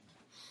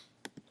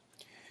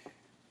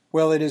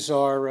Well, it is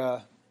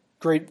our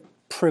great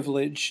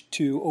privilege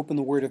to open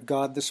the Word of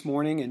God this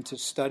morning and to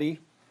study,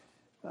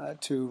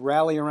 to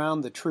rally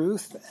around the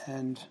truth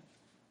and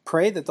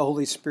pray that the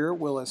Holy Spirit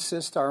will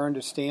assist our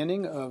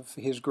understanding of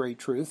His great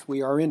truth.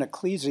 We are in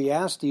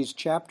Ecclesiastes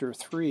chapter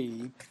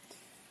 3.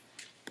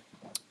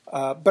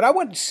 But I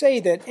want to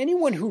say that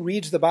anyone who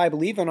reads the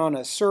Bible, even on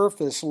a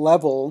surface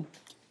level,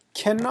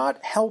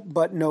 cannot help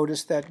but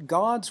notice that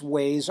God's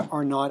ways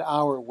are not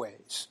our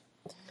ways.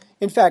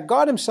 In fact,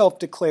 God himself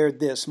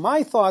declared this,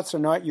 "My thoughts are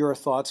not your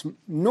thoughts,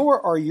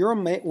 nor are your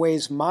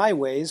ways my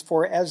ways,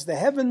 for as the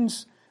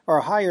heavens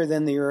are higher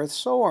than the earth,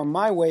 so are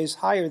my ways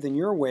higher than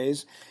your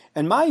ways,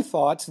 and my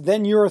thoughts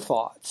than your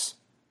thoughts."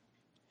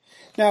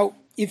 Now,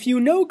 if you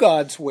know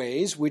God's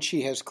ways, which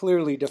he has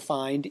clearly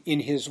defined in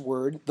his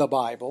word, the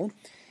Bible,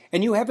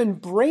 and you have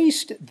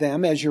embraced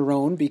them as your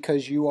own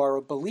because you are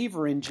a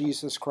believer in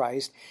Jesus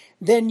Christ,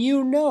 then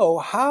you know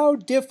how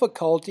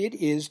difficult it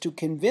is to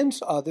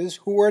convince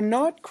others who are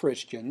not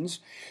Christians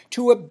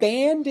to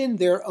abandon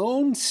their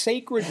own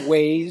sacred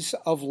ways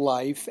of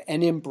life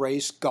and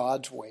embrace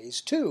God's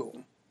ways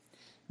too.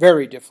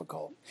 Very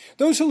difficult.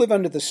 Those who live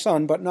under the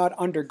sun but not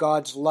under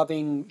God's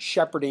loving,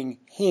 shepherding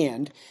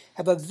hand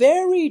have a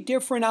very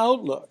different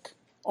outlook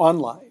on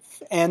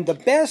life, and the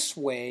best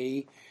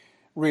way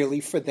really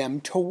for them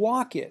to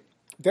walk it.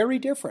 Very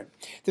different.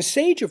 The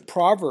sage of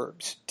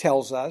Proverbs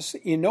tells us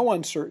in no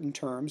uncertain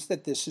terms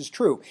that this is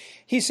true.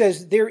 He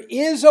says, "There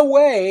is a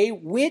way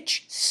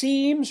which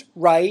seems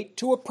right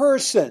to a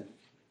person."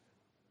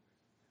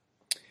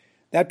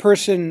 That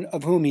person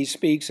of whom he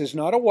speaks is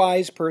not a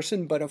wise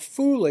person, but a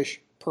foolish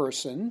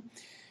person,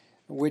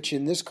 which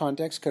in this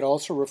context could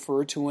also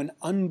refer to an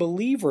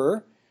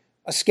unbeliever,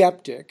 a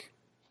skeptic.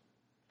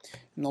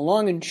 And the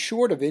long and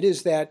short of it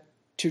is that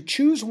to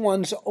choose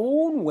one's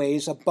own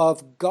ways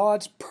above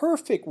God's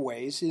perfect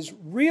ways is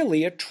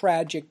really a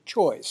tragic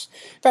choice.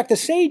 In fact, the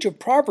sage of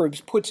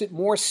Proverbs puts it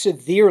more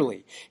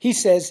severely. He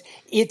says,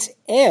 its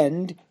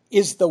end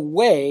is the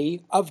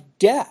way of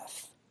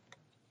death.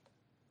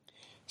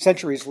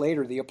 Centuries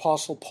later, the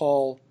Apostle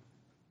Paul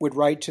would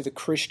write to the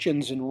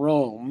Christians in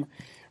Rome,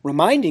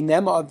 reminding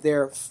them of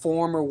their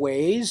former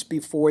ways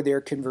before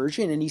their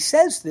conversion. And he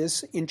says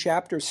this in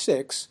chapter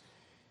 6,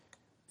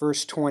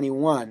 verse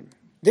 21.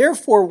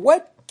 "Therefore,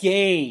 what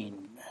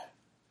gain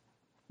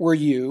were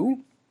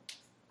you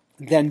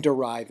then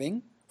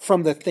deriving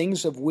from the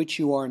things of which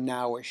you are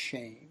now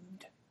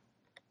ashamed?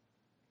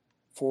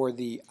 For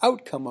the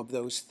outcome of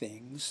those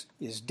things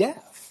is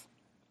death."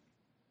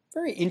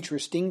 Very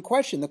interesting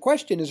question. The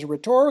question is a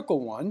rhetorical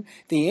one.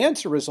 The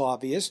answer is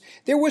obvious.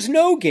 There was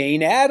no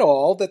gain at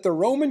all that the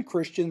Roman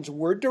Christians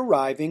were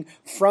deriving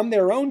from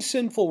their own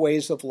sinful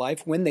ways of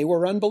life when they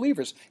were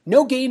unbelievers.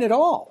 No gain at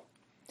all.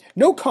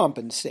 No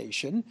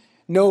compensation.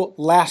 No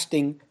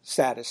lasting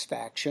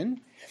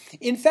satisfaction.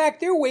 In fact,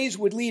 their ways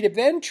would lead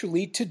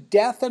eventually to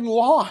death and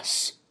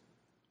loss.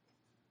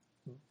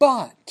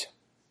 But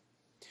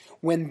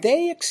when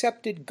they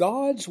accepted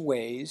God's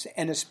ways,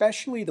 and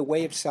especially the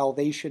way of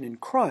salvation in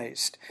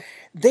Christ,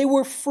 they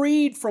were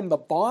freed from the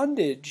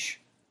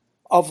bondage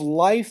of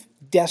life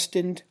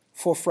destined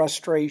for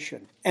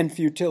frustration and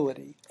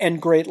futility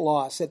and great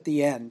loss at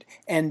the end,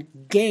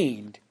 and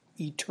gained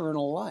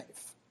eternal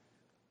life.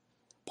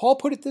 Paul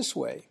put it this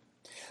way,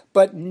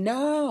 "But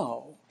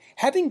now,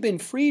 having been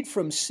freed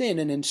from sin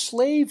and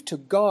enslaved to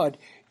God,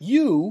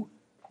 you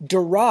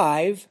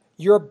derive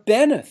your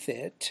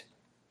benefit,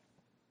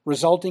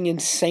 resulting in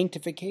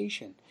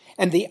sanctification,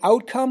 and the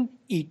outcome,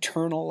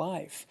 eternal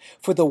life.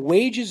 For the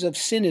wages of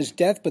sin is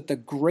death, but the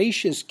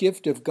gracious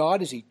gift of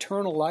God is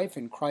eternal life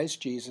in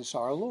Christ Jesus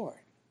our Lord."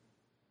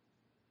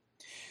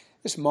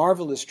 This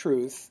marvelous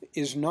truth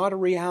is not a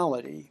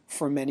reality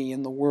for many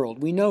in the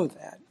world. We know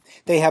that.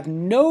 They have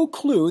no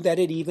clue that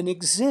it even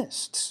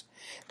exists.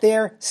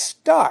 They're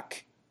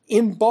stuck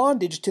in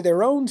bondage to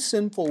their own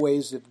sinful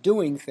ways of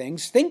doing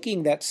things,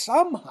 thinking that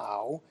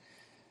somehow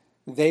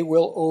they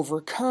will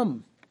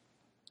overcome.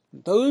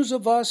 Those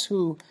of us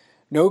who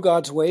know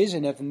God's ways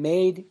and have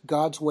made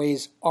God's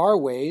ways our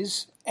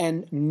ways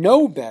and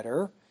know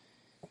better,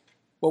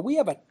 well, we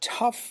have a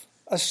tough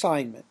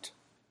assignment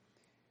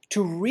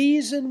to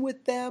reason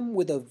with them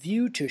with a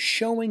view to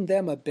showing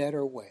them a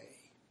better way.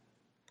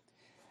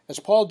 As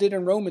Paul did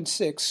in Romans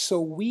 6,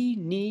 so we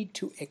need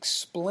to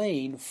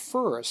explain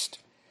first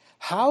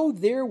how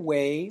their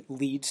way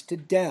leads to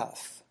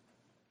death,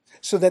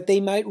 so that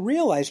they might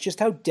realize just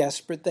how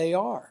desperate they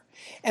are.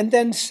 And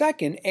then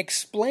second,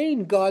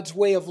 explain God's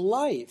way of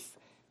life,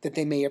 that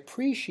they may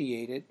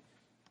appreciate it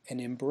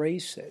and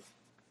embrace it.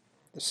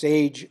 The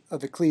sage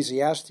of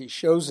Ecclesiastes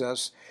shows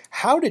us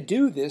how to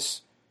do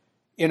this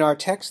in our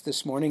text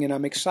this morning, and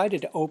I'm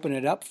excited to open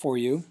it up for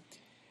you.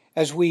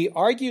 As we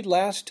argued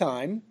last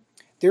time,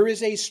 there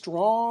is a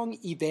strong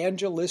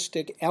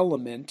evangelistic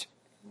element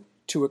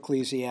to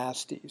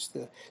Ecclesiastes.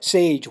 The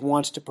sage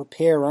wants to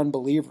prepare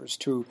unbelievers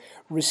to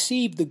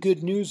receive the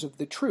good news of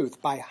the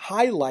truth by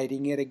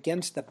highlighting it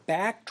against the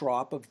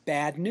backdrop of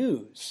bad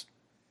news.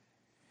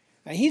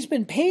 Now, he's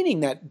been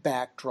painting that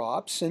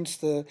backdrop since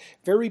the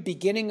very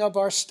beginning of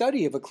our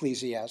study of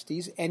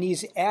Ecclesiastes, and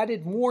he's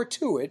added more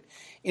to it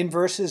in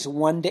verses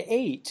 1 to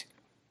 8.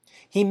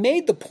 He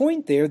made the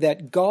point there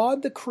that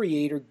God the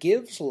Creator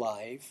gives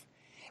life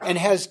and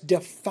has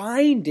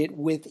defined it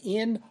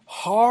within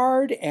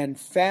hard and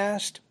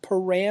fast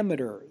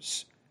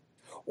parameters,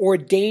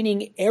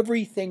 ordaining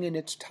everything in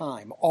its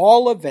time,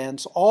 all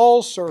events,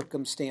 all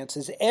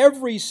circumstances,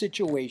 every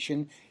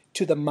situation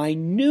to the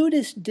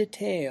minutest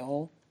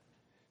detail,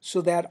 so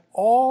that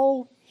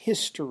all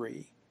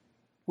history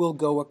will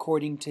go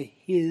according to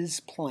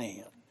his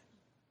plan.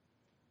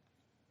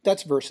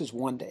 That's verses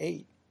 1 to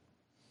 8.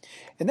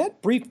 And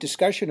that brief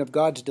discussion of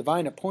God's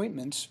divine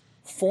appointments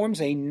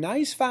forms a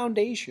nice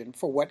foundation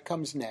for what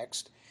comes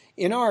next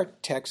in our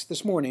text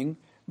this morning,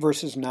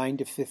 verses 9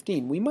 to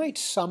 15. We might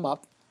sum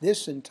up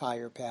this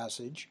entire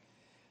passage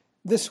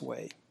this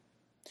way.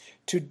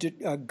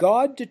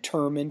 God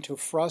determined to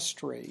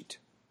frustrate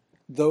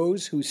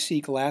those who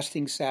seek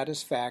lasting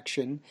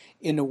satisfaction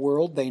in a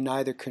world they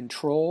neither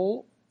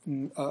control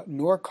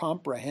nor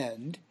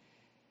comprehend,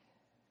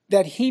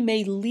 that he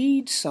may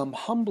lead some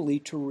humbly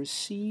to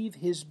receive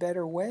his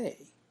better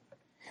way,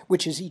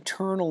 which is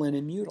eternal and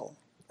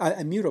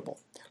immutable,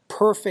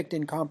 perfect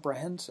and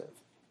comprehensive,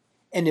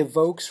 and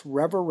evokes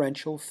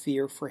reverential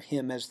fear for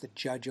him as the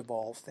judge of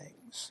all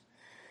things.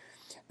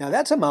 Now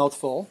that's a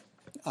mouthful.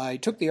 I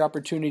took the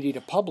opportunity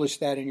to publish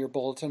that in your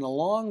bulletin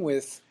along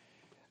with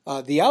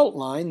the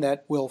outline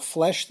that will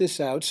flesh this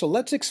out, so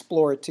let's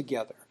explore it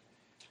together.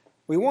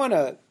 We want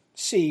to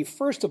see,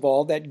 first of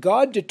all, that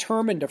God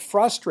determined to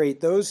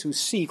frustrate those who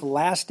seek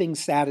lasting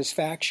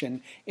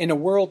satisfaction in a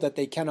world that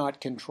they cannot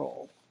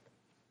control.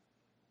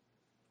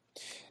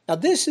 Now,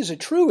 this is a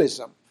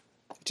truism.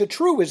 It's a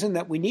truism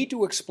that we need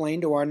to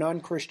explain to our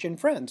non-Christian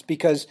friends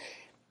because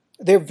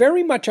they're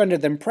very much under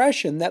the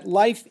impression that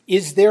life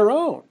is their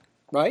own,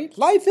 right?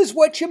 Life is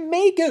what you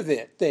make of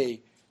it,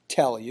 they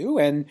tell you,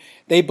 and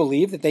they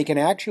believe that they can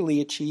actually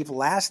achieve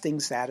lasting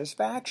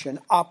satisfaction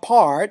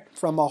apart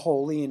from a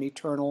holy and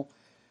eternal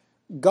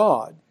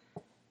God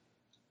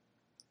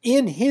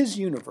in his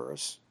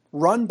universe,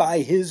 run by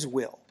his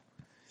will.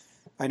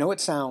 I know it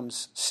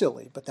sounds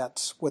silly, but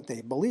that's what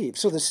they believe.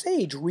 So the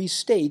sage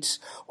restates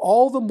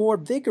all the more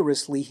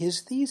vigorously his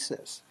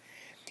thesis,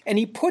 and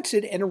he puts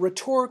it in a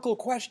rhetorical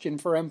question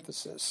for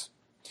emphasis.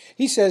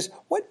 He says,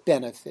 what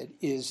benefit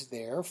is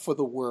there for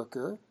the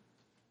worker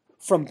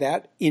from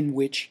that in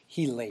which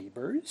he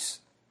labors?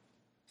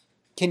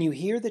 Can you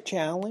hear the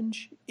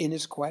challenge in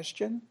his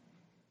question?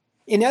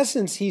 In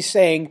essence, he's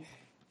saying,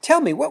 tell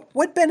me,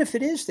 what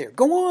benefit is there?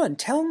 Go on,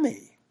 tell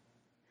me.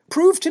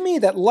 Prove to me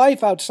that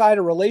life outside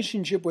a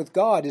relationship with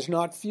God is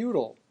not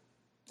futile,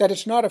 that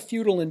it's not a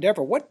futile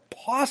endeavor. What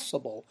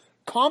possible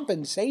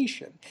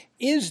compensation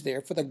is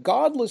there for the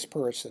godless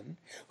person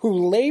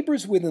who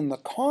labors within the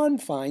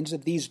confines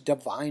of these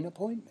divine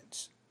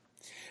appointments?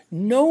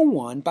 No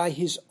one by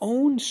his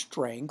own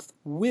strength,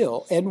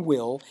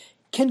 will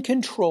can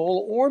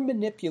control or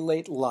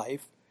manipulate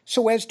life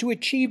so as to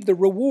achieve the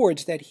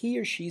rewards that he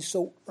or she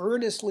so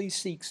earnestly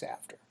seeks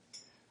after.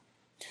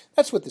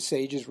 That's what the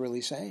sage is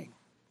really saying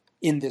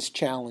in this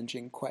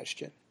challenging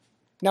question.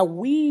 Now,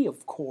 we,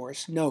 of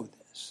course, know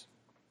this,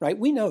 right?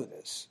 We know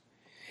this.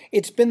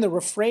 It's been the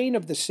refrain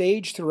of the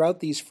sage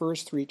throughout these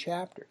first 3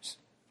 chapters.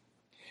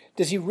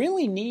 Does he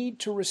really need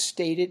to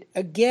restate it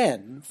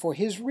again for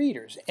his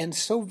readers, and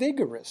so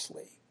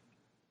vigorously?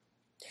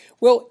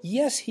 Well,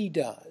 yes, he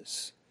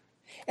does.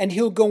 And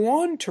he'll go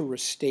on to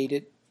restate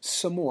it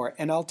some more,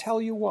 and I'll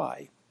tell you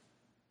why.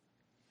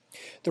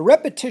 The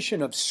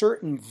repetition of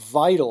certain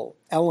vital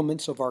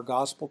elements of our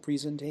gospel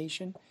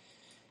presentation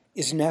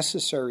is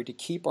necessary to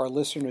keep our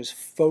listeners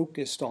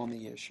focused on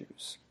the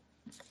issues.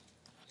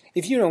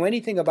 If you know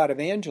anything about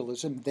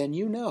evangelism, then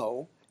you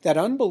know that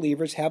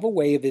unbelievers have a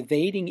way of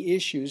evading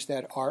issues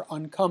that are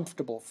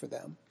uncomfortable for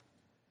them.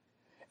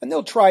 And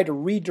they'll try to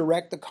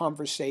redirect the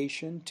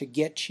conversation to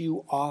get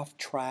you off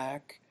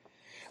track.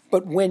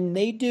 But when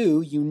they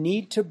do, you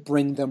need to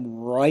bring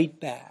them right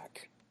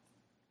back.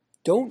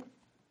 Don't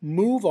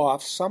move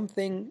off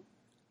something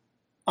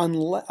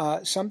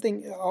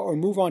or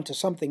move on to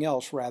something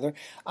else, rather,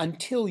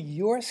 until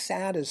you're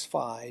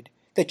satisfied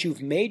that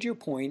you've made your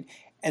point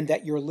and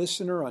that your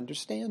listener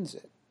understands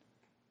it.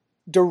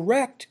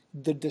 Direct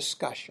the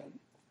discussion.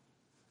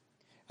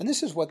 And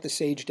this is what the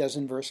sage does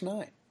in verse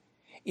 9.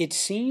 It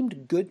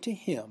seemed good to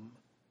him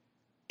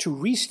to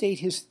restate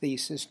his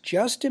thesis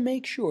just to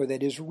make sure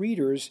that his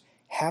readers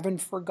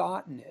haven't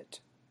forgotten it.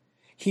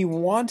 He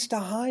wants to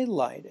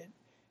highlight it,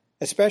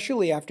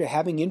 especially after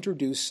having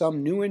introduced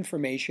some new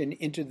information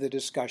into the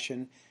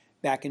discussion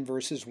back in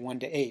verses 1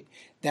 to 8,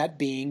 that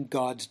being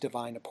God's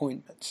divine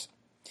appointments.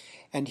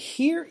 And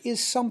here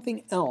is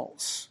something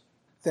else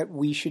that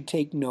we should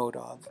take note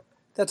of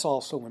that's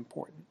also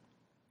important.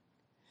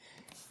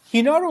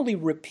 He not only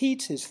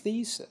repeats his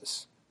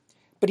thesis,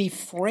 but he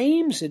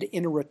frames it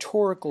in a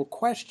rhetorical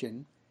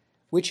question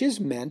which is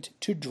meant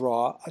to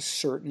draw a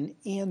certain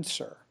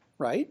answer,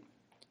 right?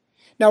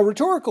 Now,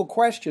 rhetorical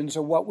questions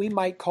are what we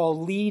might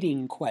call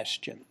leading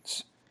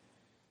questions.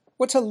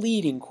 What's a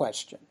leading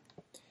question?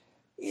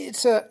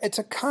 It's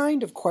a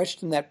kind of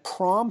question that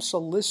prompts a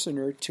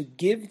listener to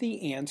give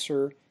the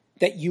answer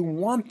that you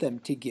want them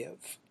to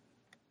give.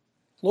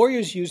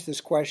 Lawyers use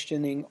this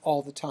questioning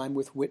all the time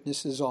with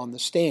witnesses on the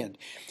stand.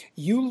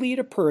 You lead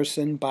a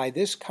person by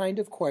this kind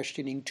of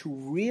questioning to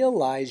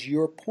realize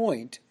your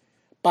point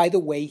by the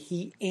way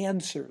he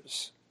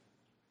answers.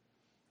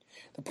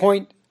 The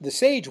point the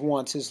sage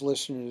wants his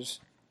listeners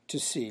to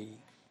see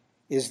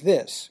is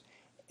this: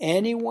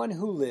 anyone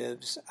who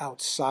lives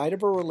outside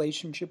of a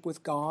relationship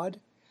with God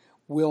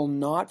will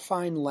not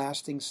find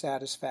lasting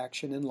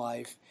satisfaction in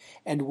life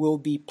and will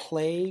be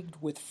plagued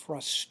with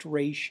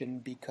frustration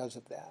because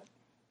of that.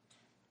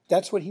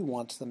 That's what he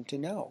wants them to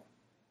know.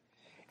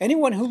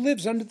 Anyone who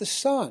lives under the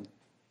sun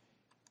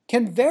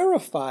can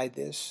verify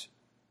this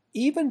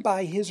even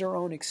by his or her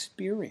own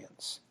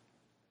experience.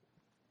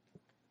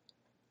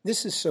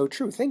 This is so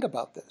true. Think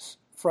about this.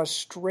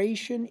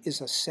 Frustration is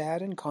a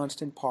sad and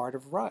constant part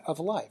of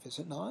life, is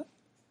it not?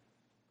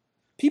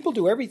 People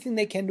do everything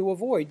they can to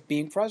avoid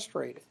being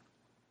frustrated.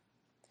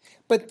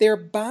 But they're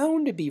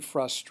bound to be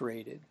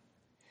frustrated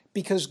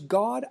because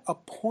God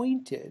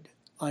appointed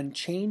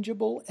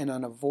unchangeable and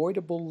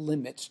unavoidable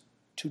limits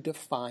to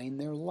define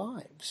their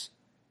lives.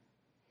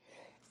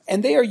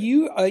 And they are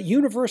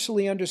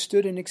universally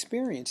understood and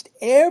experienced.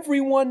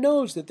 Everyone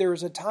knows that there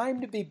is a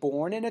time to be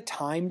born and a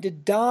time to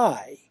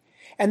die,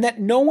 and that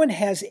no one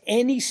has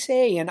any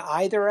say in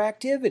either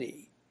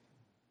activity.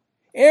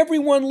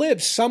 Everyone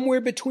lives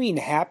somewhere between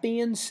happy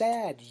and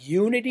sad,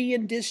 unity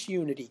and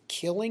disunity,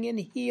 killing and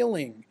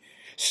healing,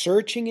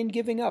 searching and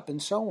giving up,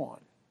 and so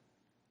on.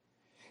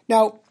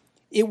 Now,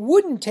 it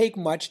wouldn't take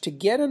much to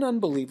get an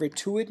unbeliever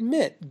to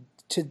admit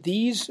to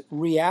these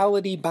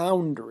reality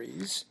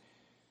boundaries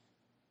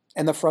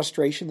and the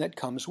frustration that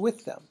comes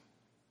with them.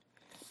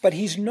 But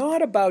he's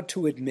not about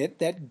to admit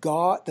that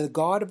the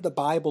God of the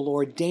Bible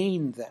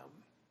ordained them.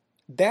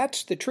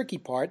 That's the tricky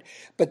part,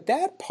 but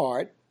that's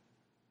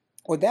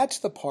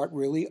the part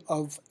really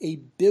of a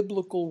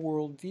biblical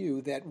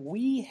worldview that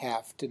we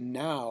have to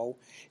now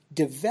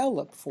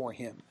develop for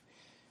him.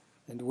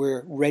 And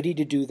we're ready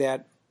to do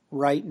that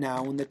right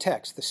now in the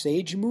text. The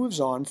sage moves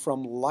on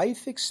from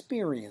life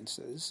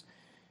experiences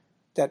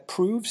that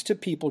proves to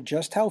people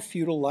just how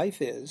futile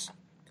life is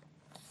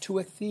to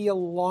a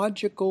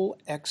theological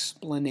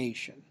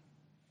explanation.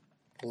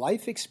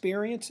 Life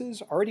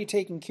experiences already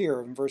taken care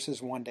of in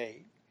verses 1 to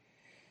 8.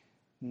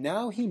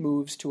 Now he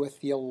moves to a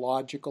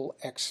theological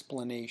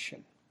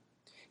explanation.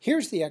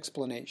 Here's the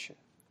explanation,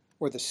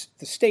 or the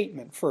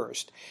statement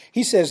first.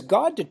 He says,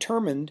 God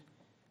determined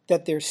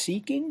that their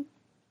seeking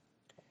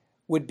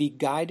would be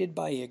guided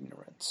by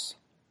ignorance.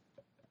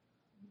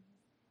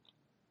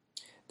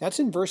 That's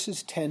in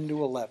verses 10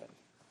 to 11.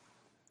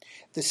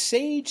 The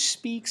sage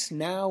speaks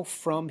now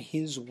from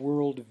his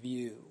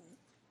worldview.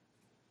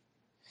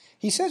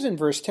 He says in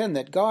verse 10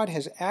 that God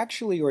has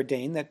actually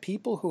ordained that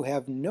people who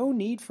have no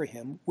need for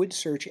him would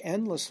search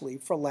endlessly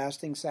for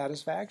lasting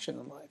satisfaction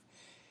in life.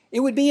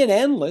 It would be an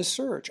endless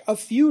search, a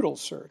futile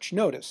search.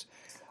 Notice,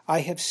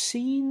 I have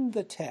seen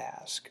the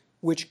task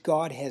which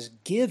God has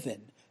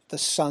given the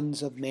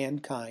sons of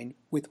mankind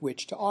with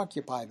which to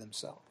occupy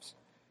themselves.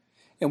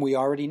 And we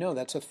already know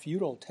that's a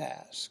futile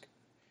task.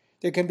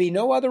 There can be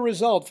no other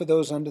result for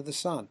those under the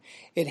sun.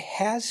 It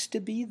has to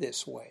be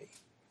this way.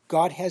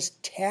 God has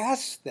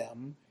tasked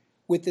them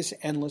with this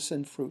endless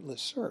and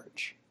fruitless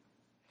search.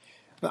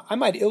 Now, I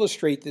might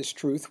illustrate this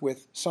truth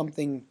with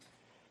something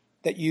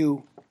that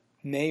you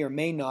may or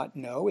may not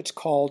know. It's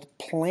called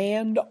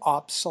planned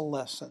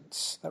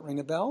obsolescence. That ring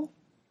a bell?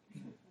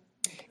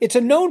 It's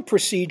a known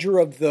procedure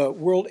in the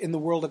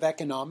world of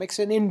economics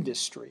and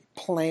industry,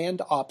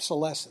 planned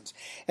obsolescence.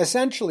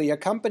 Essentially, a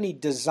company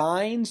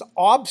designs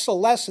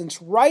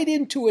obsolescence right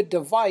into a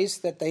device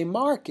that they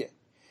market,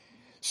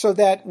 so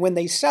that when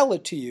they sell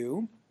it to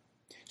you,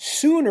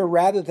 sooner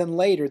rather than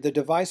later, the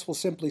device will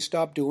simply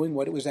stop doing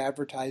what it was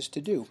advertised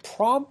to do,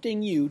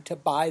 prompting you to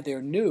buy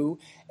their new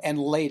and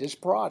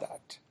latest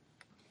product.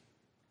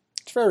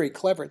 It's very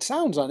clever. It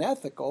sounds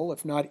unethical,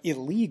 if not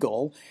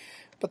illegal,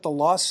 but the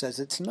law says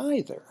it's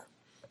neither.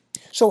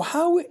 So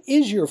how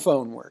is your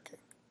phone working?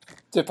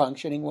 Is it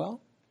functioning well?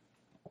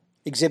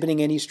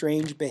 Exhibiting any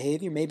strange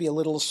behavior? Maybe a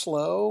little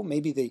slow?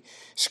 Maybe the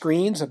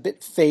screen's a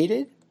bit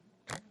faded?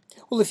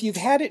 Well, if you've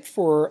had it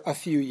for a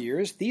few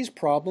years, these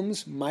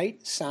problems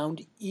might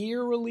sound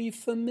eerily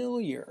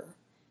familiar.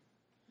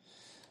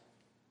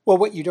 Well,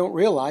 what you don't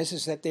realize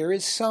is that there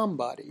is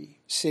somebody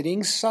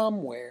sitting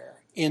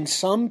somewhere in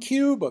some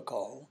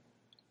cubicle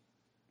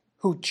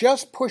who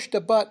just pushed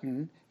a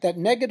button that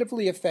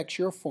negatively affects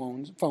your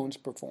phone's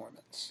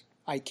performance.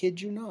 I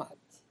kid you not.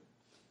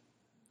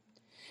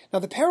 Now,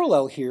 the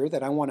parallel here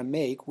that I want to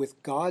make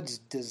with God's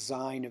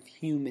design of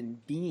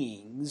human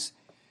beings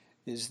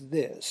is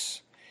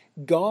this.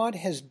 God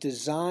has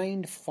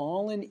designed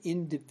fallen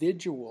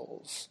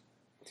individuals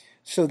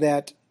so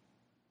that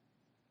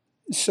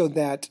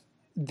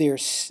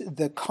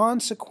the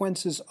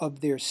consequences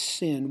of their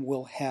sin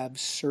will have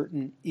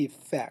certain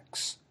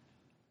effects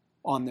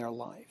on their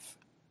life,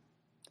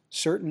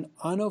 certain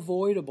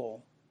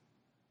unavoidable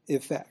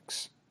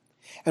effects.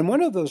 And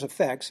one of those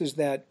effects is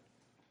that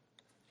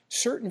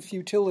certain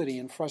futility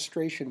and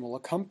frustration will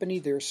accompany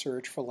their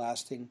search for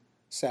lasting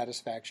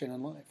satisfaction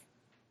in life.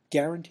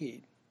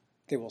 Guaranteed.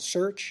 They will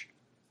search,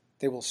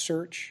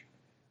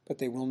 but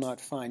they will not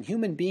find.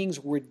 Human beings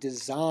were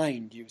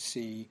designed, you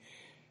see,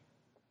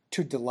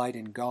 to delight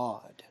in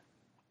God.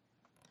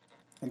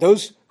 And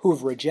those who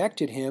have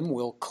rejected him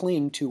will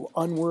cling to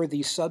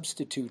unworthy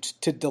substitutes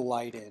to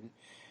delight in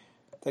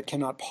that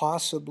cannot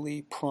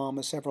possibly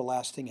promise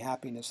everlasting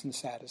happiness and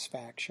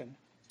satisfaction.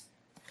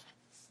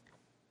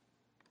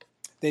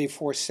 They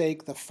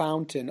forsake the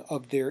fountain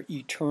of their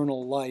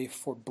eternal life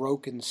for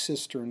broken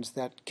cisterns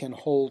that can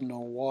hold no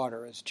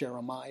water, as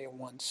Jeremiah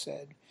once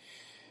said.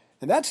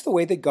 And that's the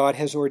way that God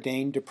has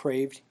ordained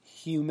depraved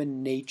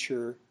human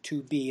nature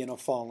to be in a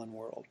fallen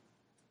world.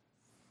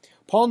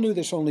 Paul knew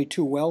this only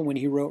too well when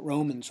he wrote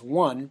Romans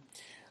 1.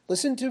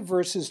 Listen to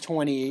verses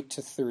 28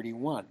 to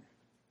 31.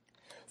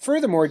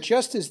 Furthermore,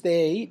 just as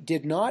they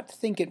did not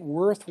think it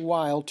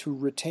worthwhile to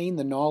retain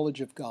the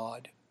knowledge of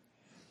God,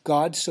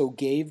 God so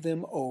gave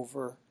them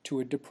over to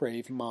a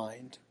depraved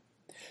mind,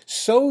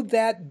 so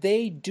that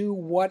they do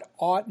what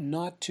ought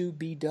not to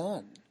be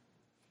done.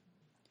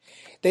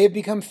 They have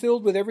become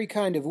filled with every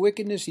kind of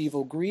wickedness,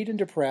 evil, greed, and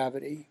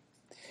depravity.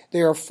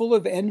 They are full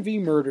of envy,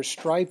 murder,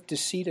 strife,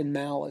 deceit, and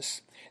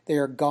malice. They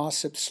are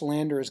gossips,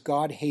 slanderers,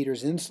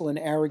 God-haters, insolent,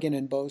 arrogant,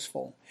 and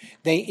boastful.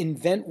 They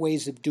invent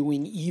ways of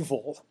doing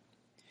evil.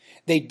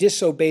 They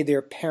disobey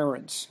their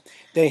parents.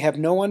 They have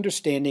no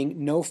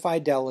understanding, no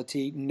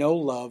fidelity, no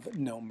love,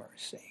 no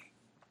mercy.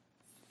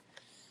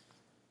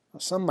 Well,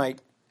 some might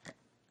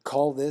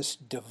call this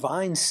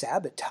divine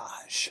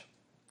sabotage.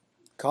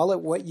 Call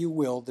it what you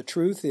will. The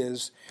truth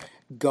is,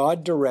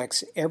 God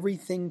directs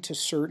everything to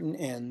certain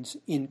ends,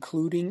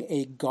 including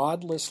a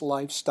godless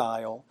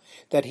lifestyle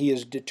that he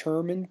is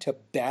determined to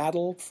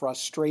battle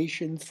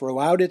frustration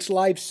throughout its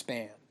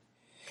lifespan,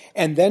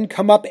 and then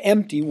come up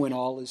empty when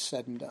all is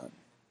said and done.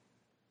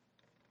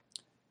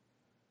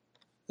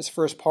 This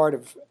first part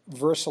of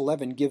verse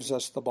 11 gives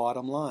us the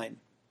bottom line.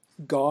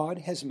 God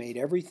has made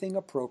everything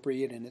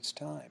appropriate in its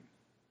time.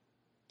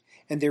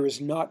 And there is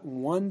not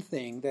one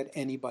thing that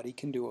anybody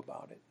can do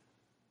about it.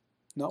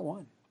 Not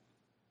one.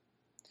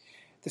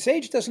 The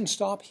sage doesn't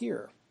stop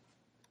here.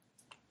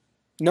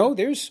 No,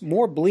 there's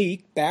more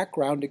bleak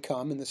background to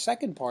come in the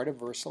second part of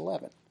verse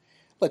 11.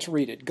 Let's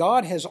read it.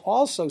 God has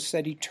also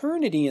set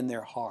eternity in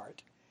their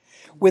heart,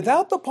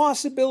 without the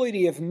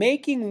possibility of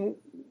making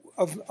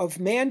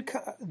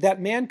that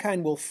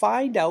mankind will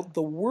find out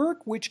the work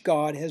which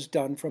God has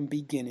done from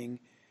beginning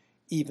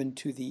even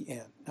to the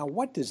end. Now,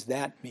 what does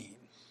that mean?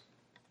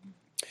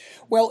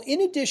 Well, in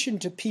addition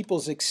to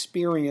people's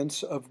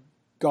experience of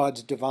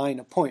God's divine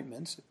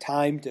appointments, a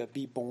time to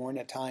be born,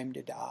 a time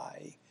to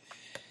die,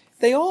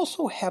 they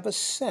also have a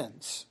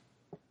sense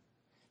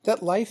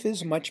that life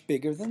is much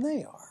bigger than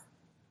they are,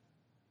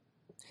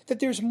 that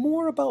there's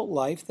more about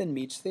life than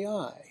meets the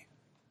eye.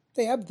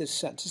 They have this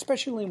sense,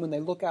 especially when they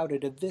look out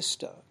at a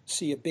vista,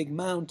 see a big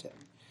mountain,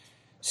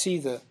 see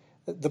the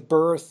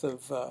birth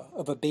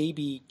of a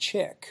baby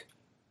chick.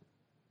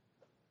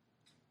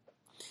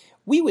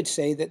 We would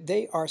say that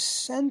they are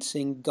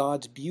sensing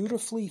God's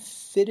beautifully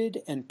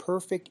fitted and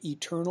perfect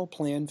eternal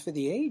plan for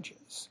the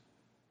ages.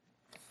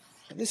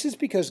 And this is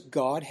because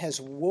God has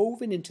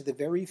woven into the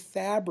very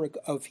fabric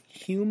of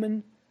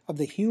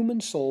the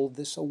human soul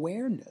this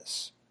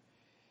awareness.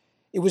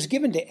 It was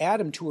given to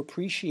Adam to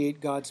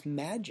appreciate God's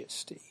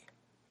majesty.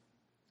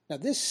 Now,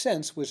 this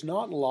sense was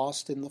not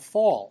lost in the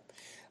fall,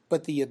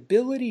 but the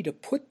ability to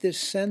put this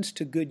sense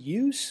to good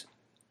use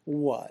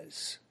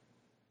was.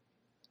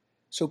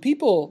 So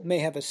people may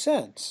have a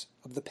sense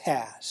of the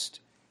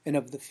past and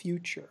of the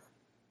future,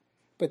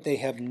 but they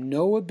have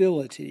no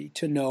ability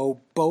to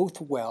know both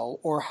well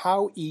or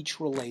how each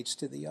relates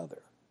to the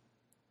other.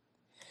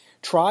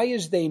 Try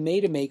as they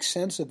may to make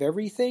sense of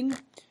everything,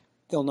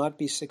 they'll not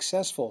be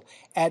successful.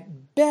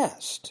 At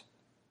best,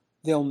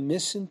 they'll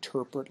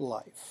misinterpret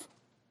life.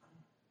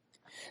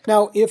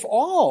 Now, if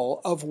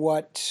all of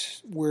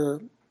what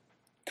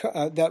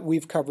that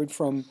we've covered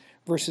from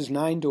verses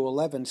 9 to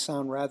 11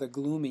 sound rather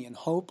gloomy and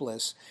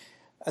hopeless,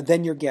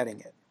 then you're getting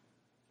it.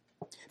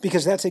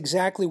 Because that's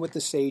exactly what the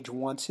sage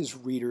wants his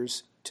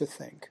readers to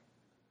think.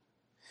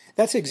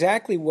 That's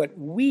exactly what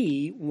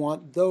we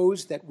want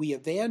those that we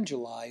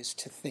evangelize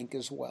to think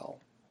as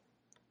well.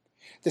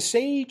 The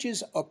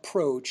sage's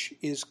approach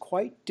is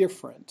quite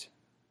different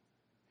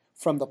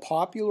from the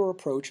popular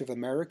approach of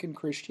American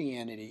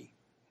Christianity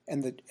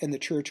and the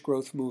church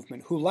growth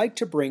movement, who like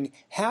to bring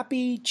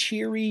happy,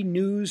 cheery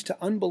news to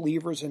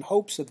unbelievers in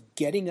hopes of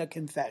getting a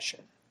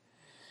confession.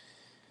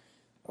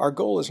 Our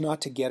goal is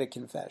not to get a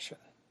confession,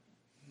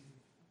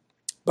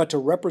 but to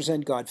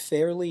represent God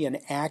fairly and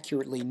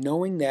accurately,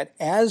 knowing that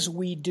as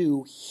we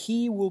do,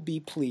 He will be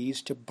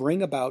pleased to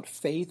bring about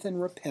faith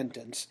and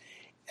repentance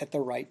at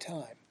the right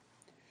time.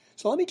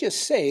 So let me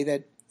just say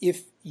that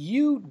if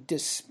you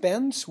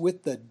dispense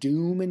with the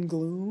doom and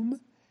gloom,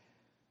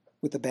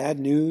 with the bad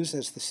news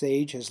as the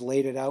sage has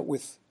laid it out,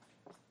 with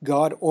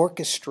God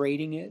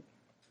orchestrating it,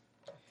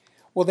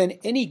 well then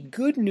any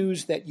good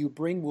news that you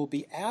bring will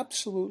be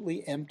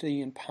absolutely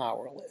empty and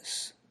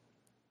powerless.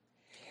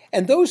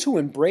 And those who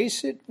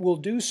embrace it will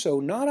do so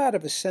not out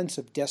of a sense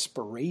of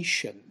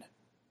desperation,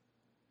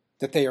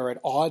 that they are at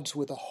odds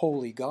with a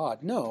holy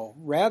God. No,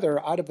 rather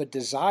out of a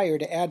desire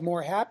to add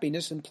more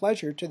happiness and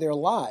pleasure to their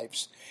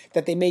lives,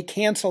 that they may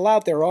cancel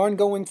out their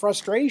ongoing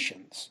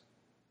frustrations.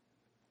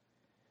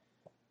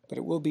 But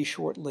it will be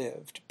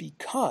short-lived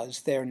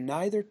because they're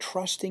neither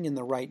trusting in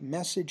the right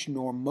message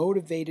nor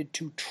motivated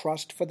to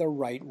trust for the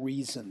right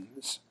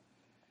reasons.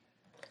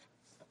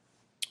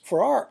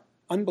 For our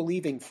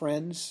unbelieving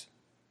friends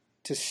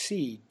to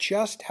see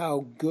just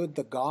how good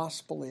the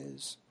gospel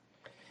is,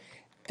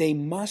 they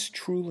must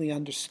truly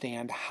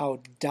understand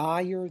how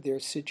dire their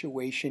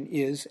situation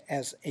is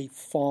as a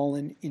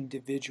fallen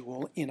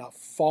individual in a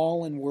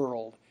fallen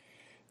world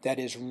that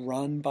is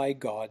run by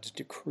God's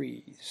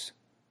decrees.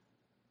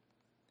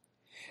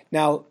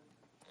 Now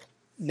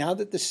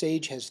that the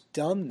sage has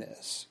done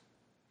this,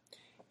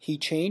 he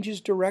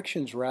changes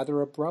directions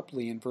rather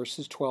abruptly in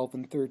verses 12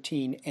 and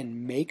 13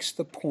 and makes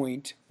the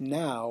point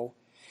now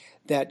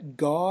that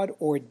God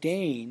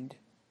ordained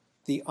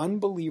the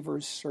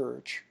unbeliever's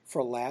search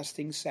for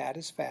lasting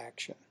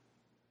satisfaction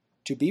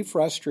to be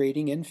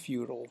frustrating and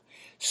futile,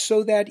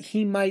 so that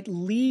he might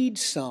lead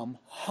some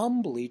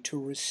humbly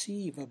to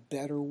receive a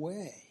better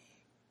way.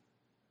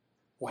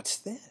 What's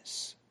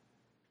this?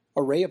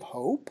 A ray of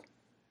hope?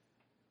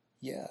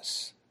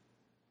 Yes.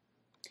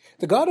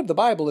 The God of the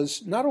Bible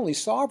is not only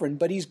sovereign,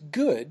 but he's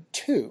good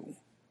too.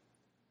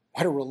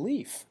 What a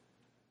relief.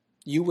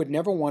 You would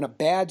never want a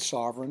bad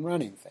sovereign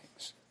running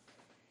things.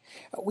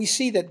 We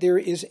see that there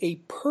is a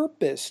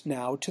purpose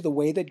now to the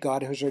way that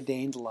God has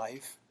ordained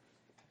life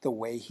the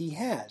way he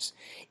has.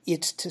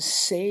 It's to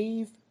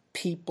save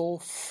people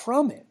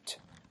from it.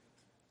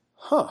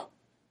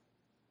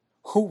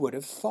 Who would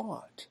have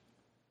thought?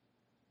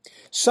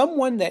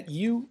 Someone that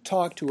you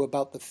talk to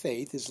about the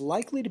faith is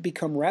likely to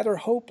become rather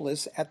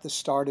hopeless at the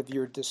start of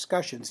your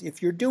discussions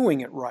if you're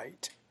doing it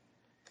right.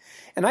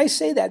 And I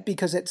say that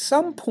because at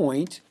some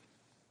point,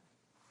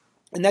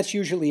 and that's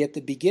usually at the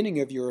beginning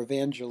of your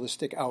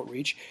evangelistic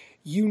outreach,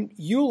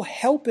 you'll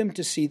help him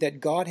to see that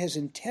God has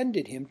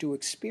intended him to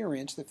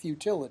experience the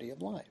futility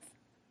of life.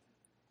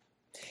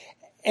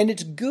 And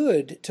it's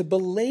good to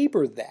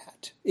belabor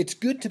that. It's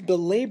good to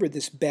belabor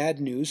this bad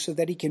news so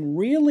that he can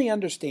really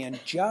understand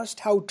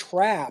just how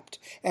trapped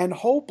and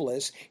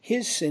hopeless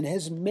his sin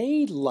has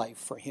made life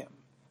for him.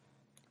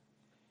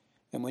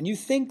 And when you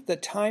think the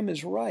time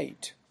is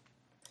right,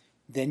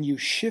 then you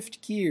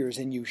shift gears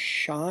and you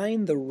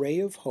shine the ray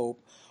of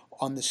hope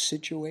on the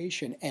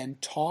situation and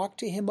talk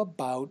to him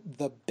about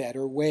the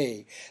better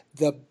way,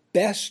 the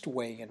best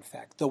way, in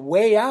fact, the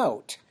way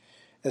out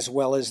as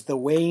well as the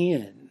way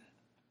in.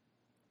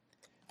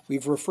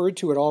 We've referred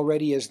to it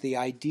already as the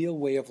ideal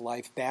way of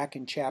life back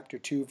in chapter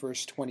 2,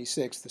 verse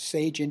 26. The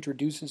sage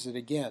introduces it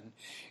again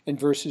in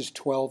verses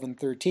 12 and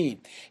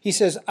 13. He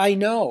says, I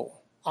know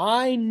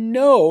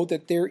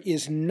that there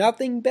is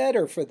nothing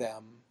better for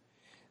them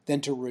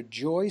than to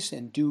rejoice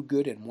and do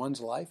good in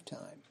one's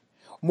lifetime.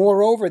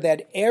 Moreover,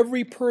 that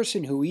every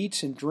person who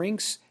eats and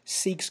drinks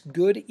seeks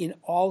good in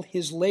all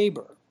his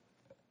labor.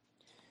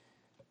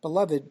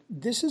 Beloved,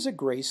 this is a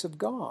grace of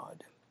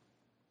God.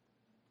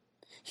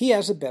 He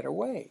has a better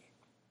way.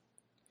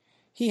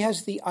 He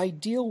has the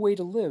ideal way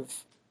to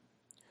live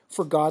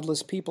for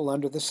godless people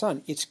under the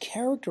sun. It's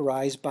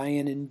characterized by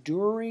an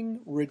enduring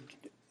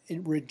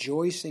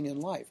rejoicing in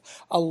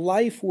life, a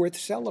life worth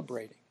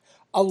celebrating,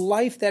 a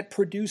life that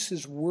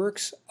produces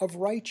works of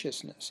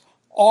righteousness,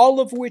 all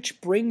of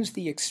which brings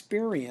the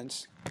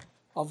experience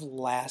of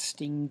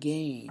lasting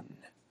gain.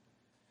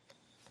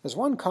 As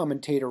one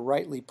commentator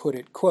rightly put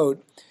it,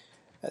 quote,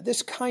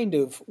 this kind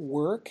of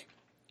work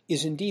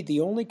is indeed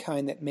the only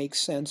kind that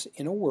makes sense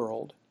in a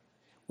world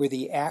where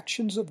the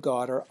actions of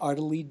God are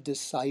utterly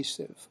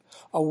decisive,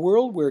 a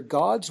world where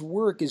God's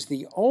work is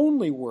the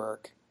only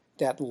work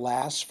that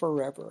lasts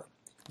forever,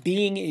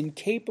 being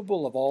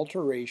incapable of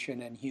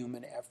alteration and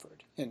human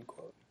effort, end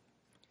quote.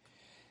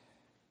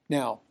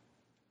 Now,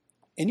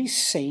 any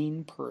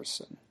sane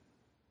person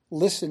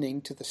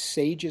listening to the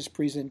sage's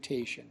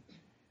presentation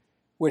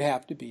would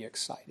have to be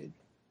excited.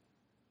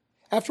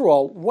 After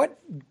all,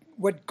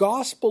 what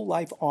gospel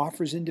life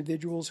offers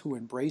individuals who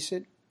embrace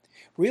it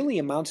really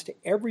amounts to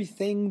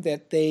everything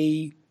that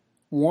they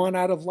want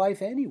out of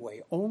life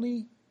anyway,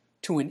 only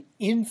to an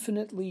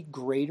infinitely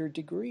greater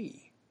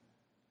degree.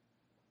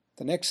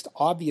 The next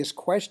obvious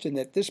question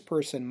that this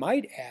person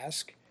might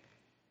ask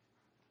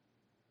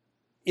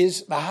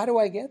is, how do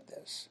I get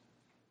this?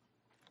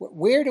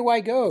 Where do I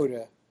go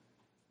to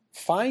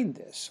find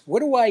this? What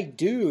do I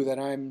do that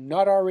I'm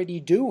not already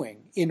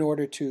doing in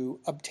order to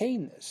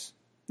obtain this?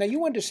 Now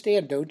you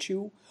understand, don't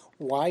you,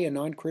 why a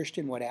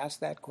non-Christian would ask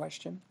that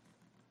question?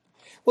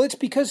 Well, it's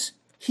because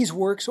he's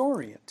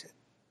works-oriented.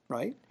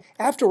 right?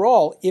 After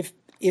all,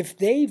 if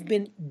they've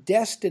been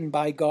destined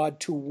by God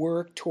to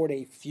work toward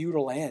a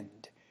futile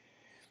end,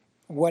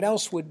 what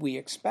else would we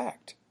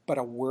expect but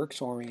a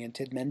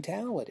works-oriented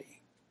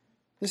mentality?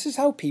 This is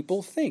how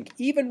people think.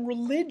 Even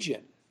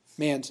religion,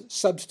 man's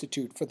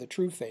substitute for the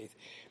true faith,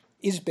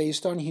 is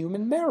based on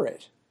human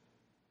merit.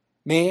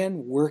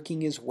 Man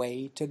working his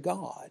way to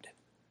God.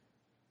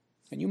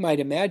 And you might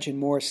imagine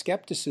more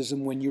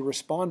skepticism when you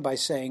respond by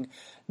saying,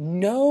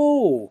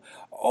 no,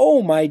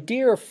 oh my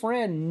dear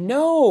friend,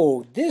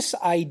 no, this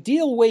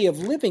ideal way of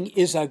living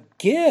is a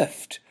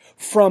gift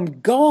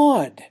from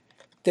God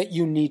that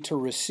you need to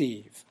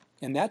receive.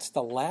 And that's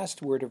the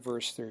last word of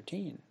verse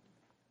 13.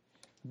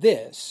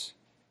 This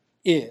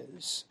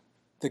is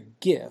the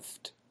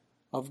gift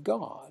of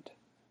God.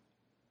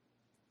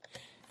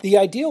 The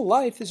ideal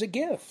life is a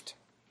gift.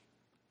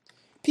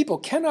 People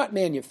cannot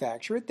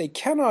manufacture it. They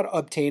cannot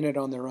obtain it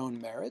on their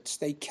own merits.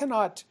 They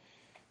cannot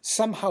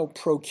somehow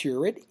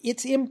procure it.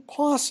 It's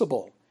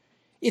impossible.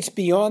 It's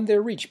beyond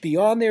their reach,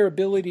 beyond their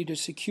ability to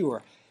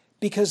secure,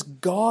 because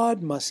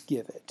God must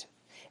give it,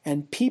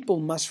 and people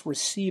must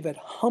receive it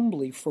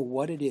humbly for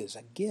what it is,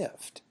 a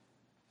gift.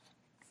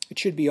 It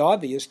should be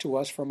obvious to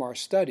us from our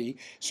study,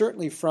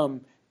 certainly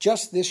from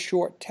just this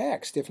short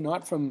text, if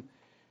not from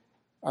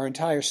our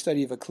entire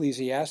study of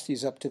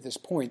Ecclesiastes up to this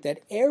point,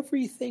 that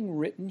everything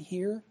written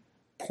here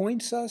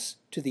points us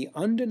to the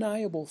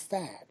undeniable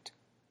fact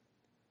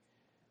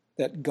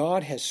that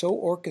God has so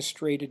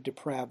orchestrated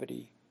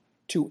depravity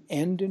to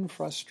end in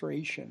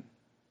frustration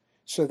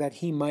so that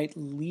he might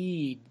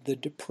lead the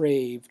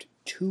depraved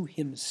to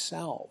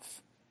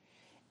himself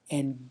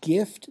and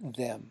gift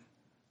them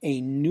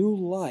a new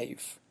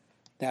life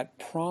that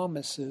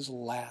promises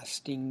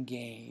lasting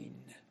gain.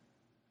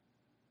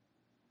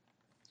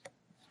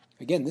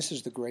 Again, this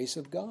is the grace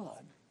of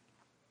God.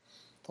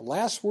 The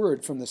last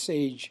word from the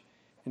sage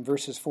in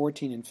verses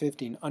 14 and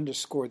 15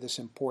 underscore this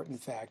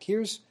important fact.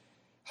 Here's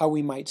how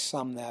we might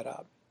sum that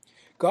up.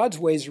 God's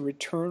ways are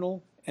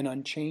eternal and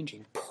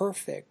unchanging,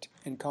 perfect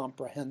and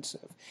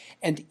comprehensive,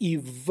 and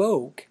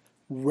evoke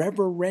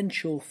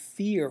reverential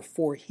fear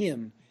for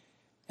him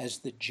as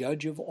the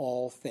judge of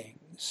all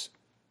things.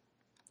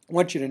 I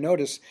want you to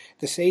notice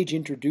the sage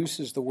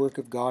introduces the work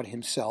of God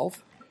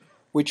himself,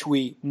 which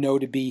we know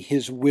to be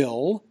his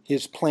will,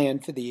 his plan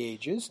for the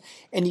ages,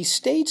 and he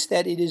states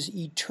that it is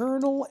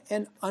eternal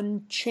and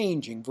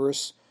unchanging.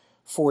 Verse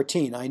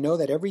 14, I know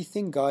that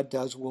everything God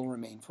does will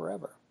remain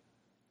forever.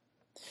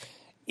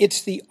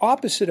 It's the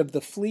opposite of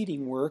the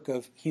fleeting work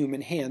of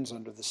human hands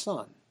under the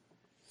sun.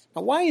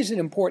 Now, why is it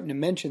important to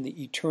mention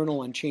the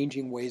eternal,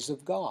 unchanging ways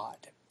of God?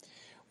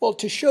 Well,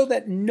 to show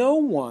that no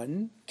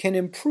one can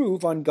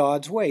improve on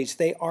God's ways.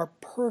 They are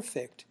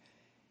perfect.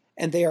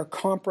 And they are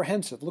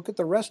comprehensive. Look at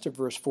the rest of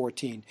verse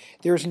 14.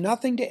 There's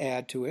nothing to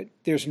add to it.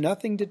 There's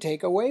nothing to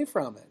take away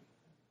from it.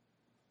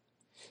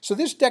 So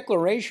this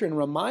declaration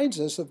reminds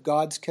us of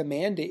God's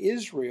command to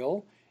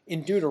Israel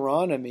in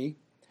Deuteronomy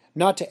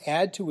not to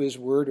add to his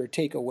word or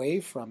take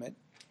away from it.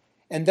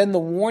 And then the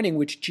warning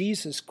which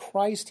Jesus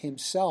Christ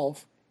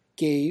himself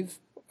gave,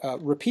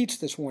 repeats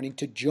this warning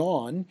to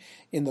John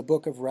in the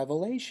book of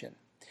Revelation.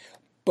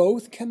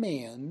 Both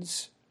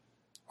commands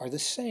are the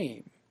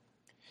same,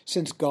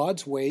 since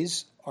God's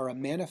ways are a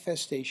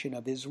manifestation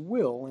of his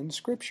will in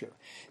Scripture.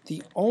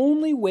 The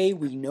only way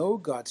we know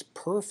God's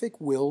perfect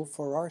will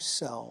for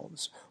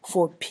ourselves,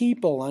 for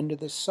people under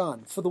the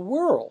sun, for the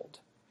world,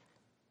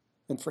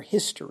 and for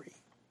history,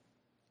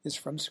 is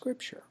from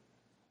Scripture.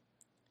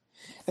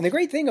 And the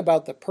great thing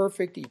about the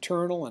perfect,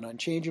 eternal, and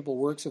unchangeable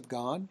works of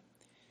God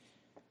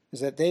is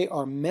that they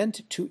are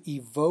meant to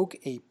evoke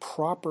a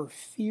proper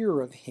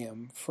fear of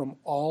him from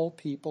all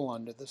people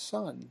under the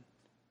sun.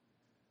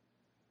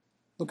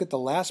 Look at the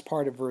last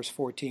part of verse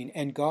 14.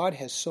 And God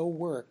has so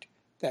worked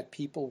that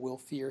people will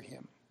fear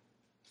him.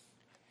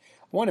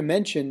 I want to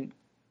mention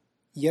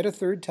yet a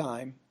third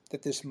time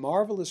that this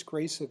marvelous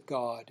grace of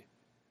God,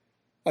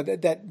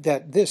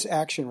 that this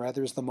action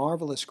is the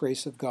marvelous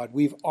grace of God.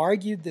 We've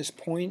argued this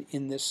point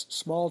in this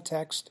small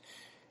text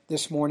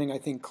this morning, I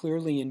think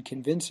clearly and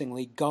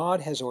convincingly. God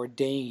has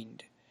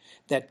ordained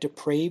that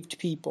depraved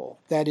people,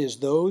 that is,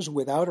 those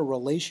without a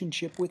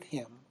relationship with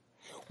him,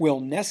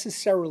 will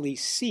necessarily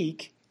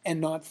seek and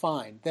not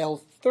find. They'll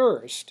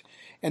thirst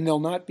and they'll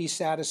not be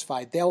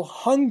satisfied. They'll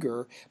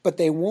hunger, but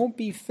they won't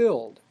be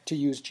filled, to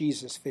use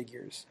Jesus'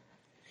 figures.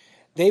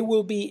 They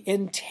will be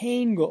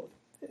entangled,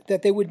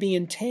 that they would be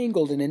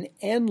entangled in an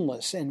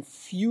endless and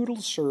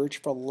futile search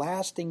for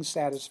lasting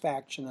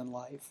satisfaction in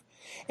life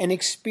and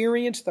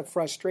experience the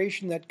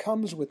frustration that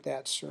comes with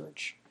that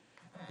search.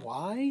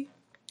 Why?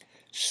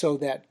 So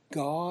that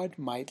God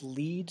might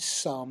lead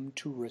some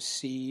to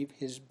receive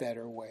his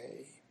better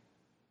way.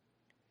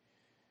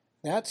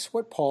 That's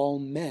what Paul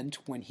meant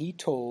when he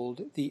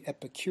told the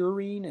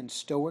Epicurean and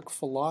Stoic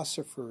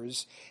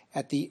philosophers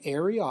at the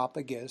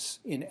Areopagus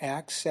in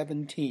Acts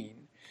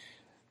 17.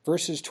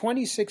 Verses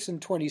 26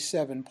 and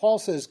 27, Paul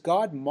says,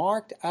 God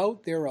marked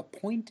out their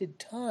appointed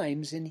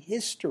times in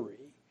history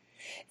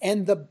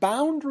and the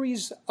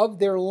boundaries of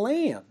their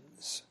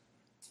lands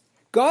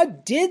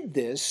God did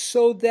this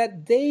so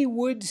that they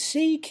would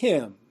seek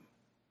him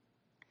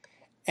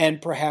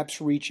and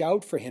perhaps reach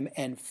out for him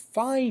and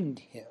find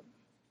him.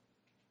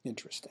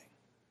 Interesting.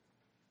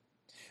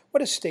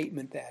 What a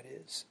statement that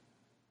is.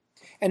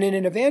 And in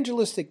an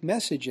evangelistic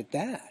message at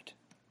that,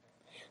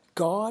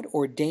 God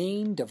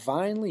ordained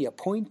divinely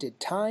appointed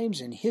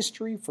times in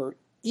history for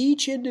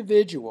each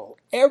individual,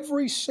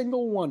 every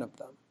single one of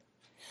them,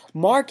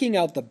 marking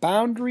out the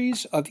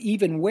boundaries of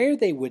even where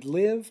they would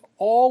live,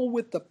 all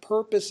with the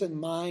purpose in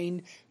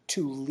mind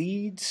to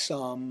lead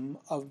some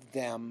of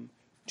them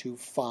to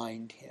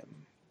find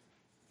him.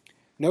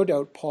 No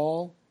doubt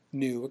Paul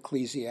knew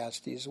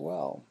Ecclesiastes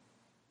well.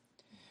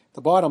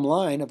 The bottom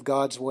line of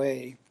God's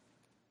way,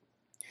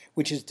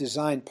 which is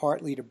designed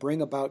partly to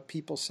bring about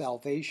people's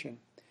salvation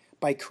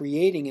by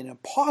creating an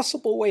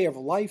impossible way of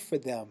life for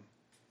them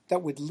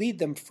that would lead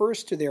them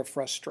first to their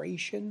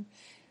frustration,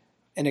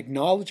 an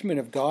acknowledgement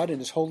of God and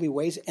his holy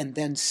ways, and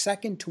then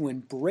second to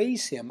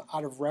embrace him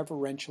out of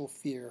reverential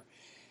fear,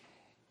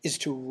 is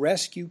to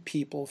rescue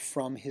people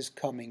from his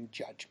coming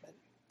judgment.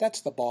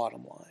 That's the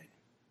bottom line.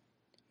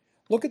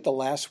 Look at the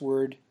last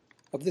word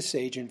of the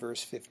sage in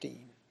verse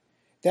 15.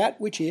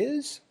 That which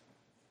is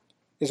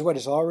what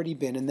has already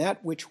been, and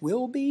that which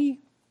will be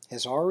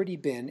has already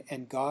been,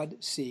 and God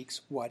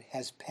seeks what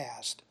has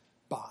passed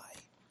by.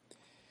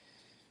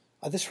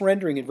 This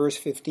rendering in verse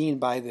 15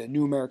 by the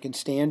New American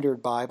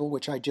Standard Bible,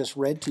 which I just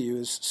read to you,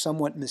 is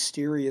somewhat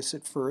mysterious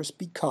at first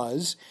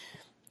because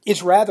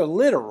it's rather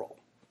literal,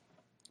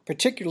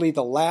 particularly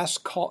the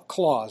last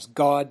clause,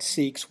 God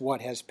seeks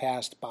what has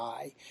passed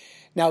by.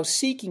 Now,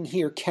 seeking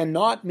here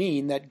cannot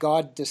mean that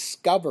God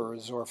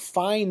discovers or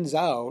finds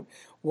out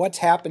what's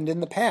happened in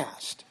the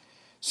past,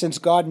 since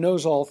God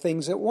knows all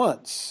things at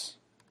once,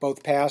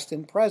 both past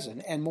and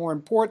present, and more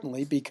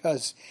importantly,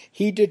 because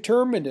he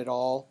determined it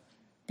all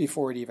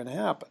before it even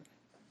happened.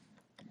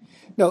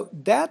 No,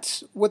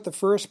 that's what the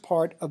first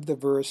part of the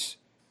verse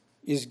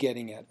is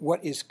getting at.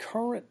 What is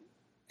current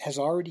has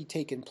already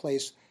taken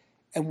place,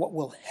 and what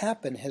will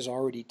happen has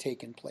already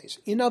taken place.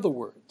 In other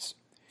words,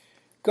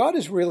 God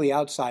is really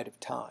outside of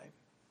time.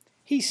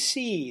 He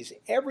sees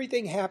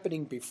everything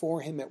happening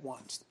before him at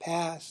once, the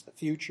past, the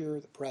future,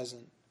 the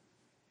present.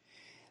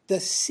 The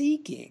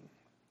seeking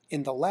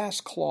in the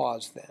last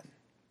clause, then,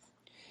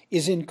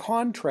 is in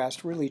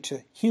contrast really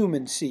to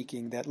human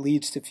seeking that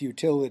leads to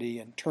futility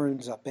and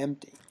turns up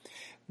empty.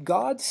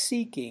 God's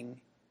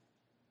seeking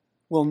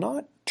will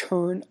not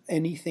turn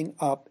anything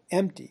up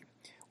empty.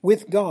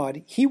 With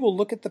God, he will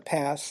look at the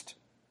past,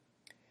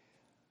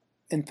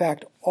 in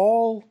fact,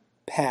 all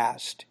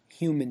past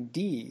human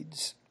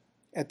deeds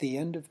at the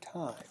end of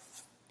time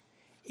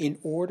in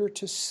order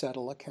to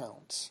settle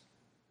accounts.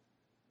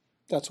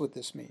 That's what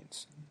this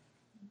means.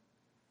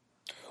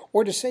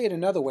 Or to say it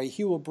another way,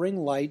 he will bring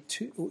light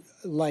to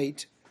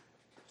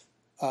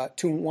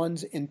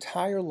one's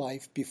entire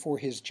life before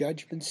his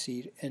judgment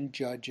seat and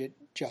judge it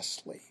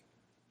justly.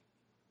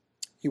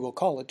 He will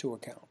call it to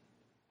account.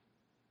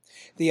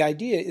 The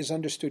idea is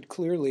understood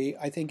clearly,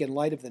 I think, in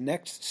light of the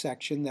next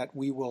section that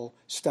we will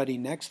study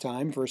next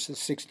time, verses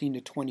 16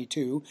 to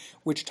 22,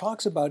 which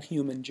talks about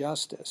human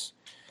justice.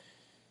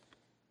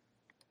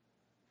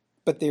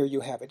 But there you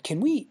have it. Can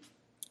we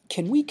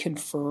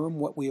confirm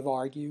what we've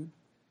argued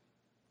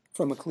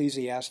from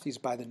Ecclesiastes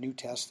by the New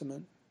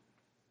Testament?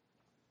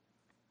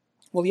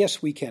 Well,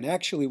 yes, we can.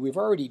 Actually, we've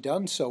already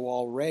done so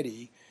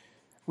already,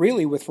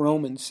 really with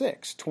Romans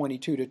 6,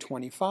 22 to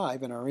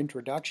 25 in our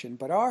introduction,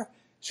 but our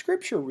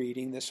scripture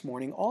reading this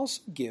morning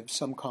also gives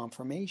some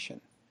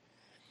confirmation.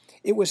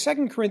 It was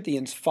 2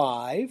 Corinthians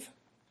 5,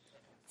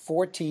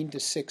 14 to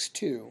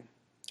 6:2,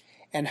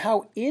 and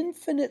how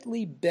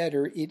infinitely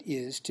better it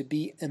is to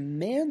be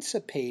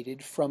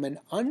emancipated from an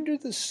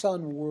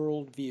under-the-sun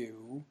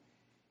worldview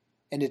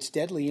and its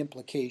deadly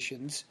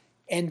implications,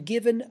 and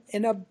given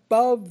an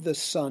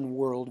above-the-sun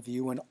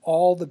worldview and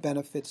all the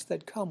benefits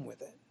that come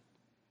with it.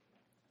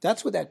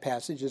 That's what that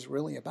passage is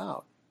really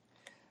about.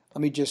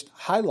 Let me just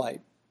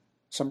highlight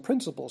some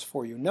principles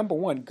for you. Number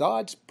one,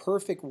 God's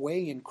perfect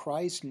way in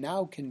Christ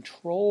now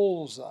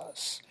controls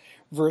us.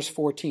 Verse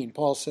 14,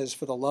 Paul says,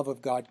 for the love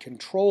of God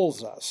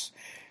controls us.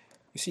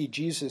 You see,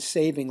 Jesus'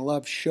 saving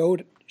love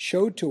showed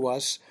to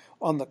us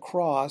on the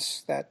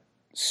cross that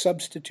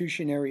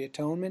substitutionary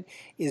atonement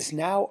is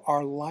now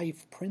our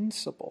life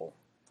principle.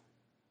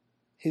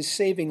 His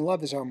saving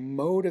love is our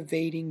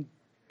motivating,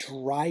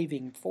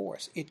 driving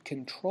force. It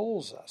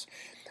controls us.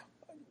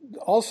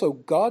 Also,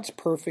 God's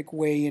perfect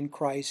way in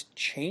Christ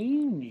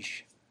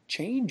changed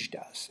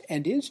us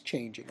and is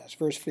changing us.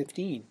 Verse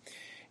 15,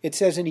 it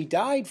says, and he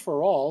died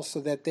for all so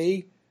that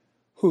they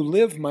who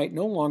live might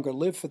no longer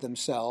live for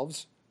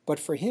themselves, but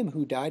for him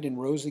who died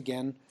and rose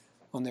again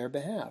on their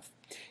behalf.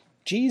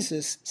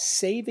 Jesus'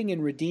 saving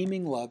and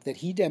redeeming love that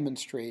he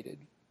demonstrated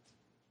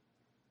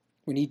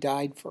when he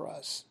died for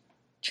us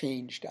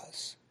changed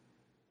us,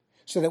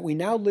 so that we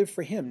now live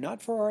for him,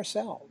 not for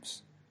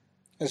ourselves,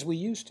 as we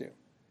used to,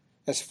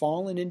 as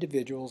fallen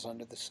individuals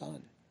under the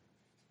sun.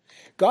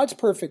 God's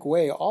perfect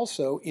way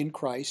also in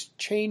Christ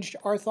changed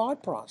our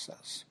thought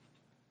process.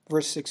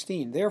 Verse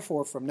 16,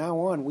 therefore from now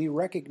on we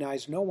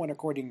recognize no one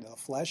according to the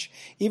flesh,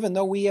 even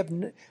though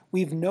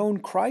we've known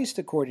Christ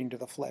according to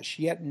the flesh,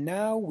 yet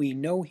now we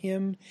know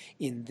him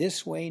in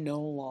this way no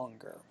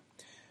longer.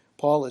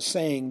 Paul is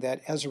saying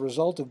that as a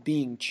result of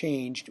being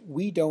changed,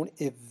 we don't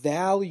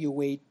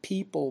evaluate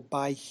people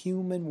by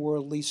human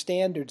worldly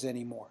standards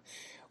anymore.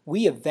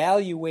 We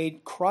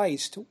evaluate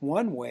Christ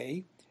one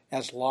way,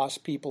 as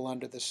lost people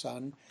under the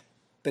sun,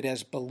 but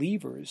as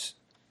believers,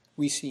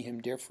 we see him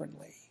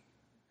differently.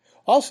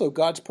 Also,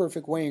 God's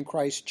perfect way in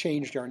Christ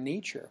changed our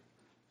nature.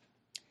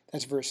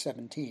 That's verse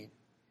 17.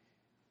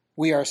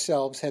 We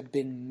ourselves have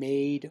been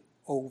made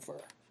over.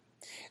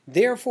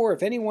 Therefore,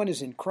 if anyone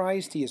is in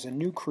Christ, he is a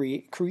new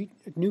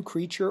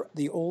creature.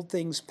 The old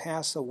things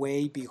pass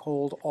away.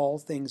 Behold, all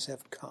things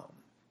have come.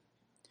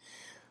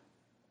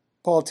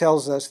 Paul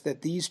tells us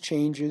that these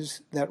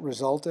changes that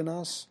result in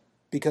us,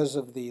 because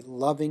of the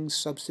loving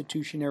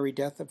substitutionary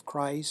death of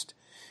Christ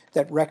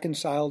that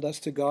reconciled us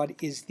to God,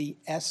 is the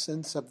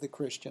essence of the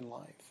Christian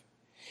life.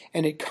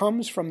 And it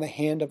comes from the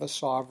hand of a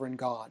sovereign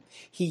God.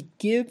 He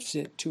gives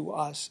it to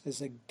us as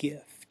a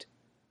gift.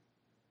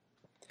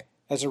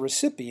 As a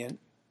recipient,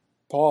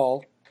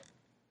 Paul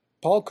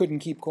couldn't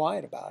keep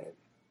quiet about it.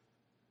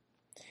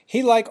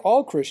 He, like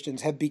all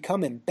Christians, have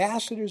become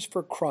ambassadors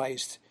for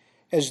Christ,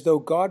 as though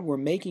God were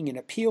making an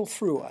appeal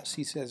through us,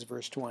 he says,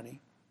 verse 20.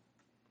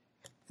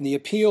 And the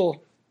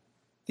appeal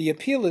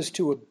is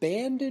to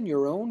abandon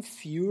your own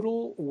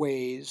futile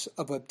ways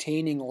of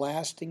obtaining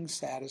lasting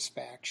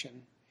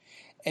satisfaction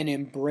and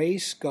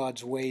embrace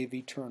God's way of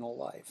eternal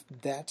life.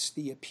 That's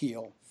the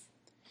appeal.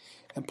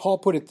 And Paul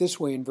put it this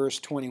way in verse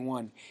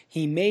 21.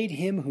 He made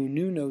him who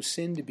knew no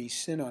sin to be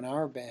sin on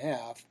our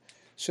behalf,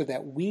 so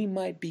that we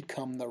might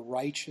become the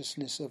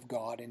righteousness of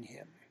God in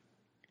him.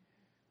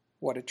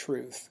 What a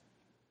truth.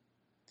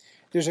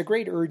 There's a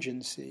great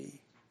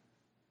urgency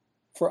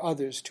for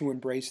others to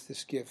embrace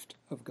this gift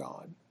of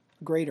God.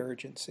 Great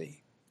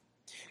urgency.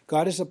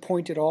 God has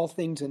appointed all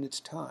things in its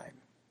time.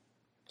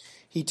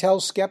 He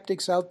tells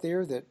skeptics out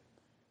there that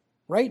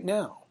right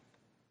now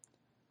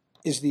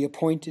is the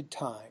appointed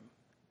time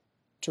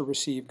to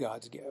receive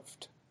God's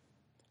gift.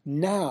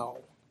 Now,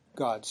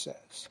 God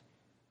says,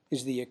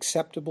 is the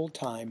acceptable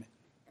time.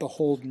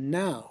 Behold,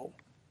 now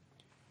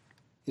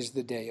is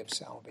the day of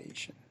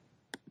salvation.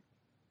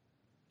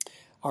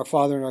 Our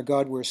Father and our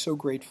God, we're so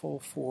grateful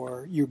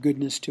for your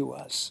goodness to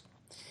us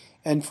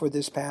and for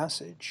this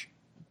passage,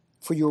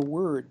 for your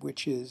word,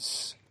 which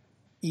is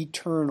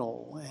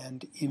eternal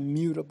and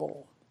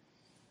immutable.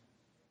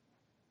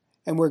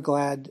 And we're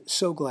glad,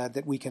 so glad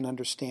that we can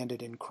understand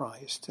it in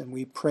Christ. And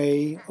we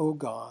pray, O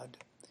God,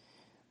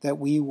 that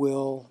we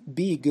will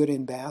be good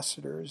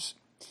ambassadors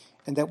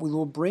and that we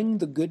will bring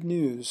the good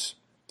news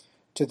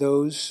to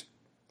those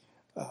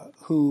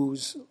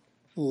whose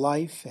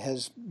life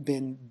has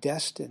been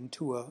destined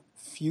to a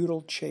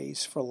futile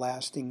chase for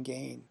lasting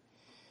gain.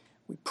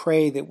 We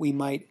pray that we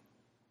might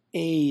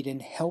aid in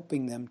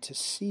helping them to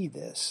see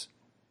this,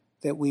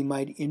 that we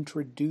might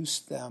introduce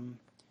them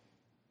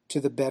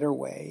to the better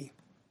way,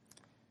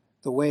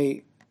 the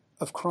way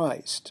of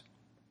Christ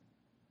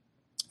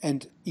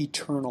and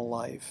eternal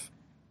life,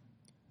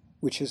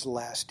 which is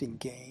lasting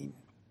gain.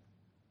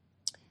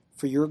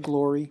 For your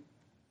glory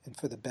and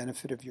for the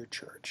benefit of your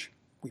church,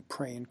 we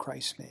pray in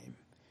Christ's name.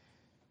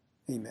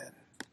 Amen.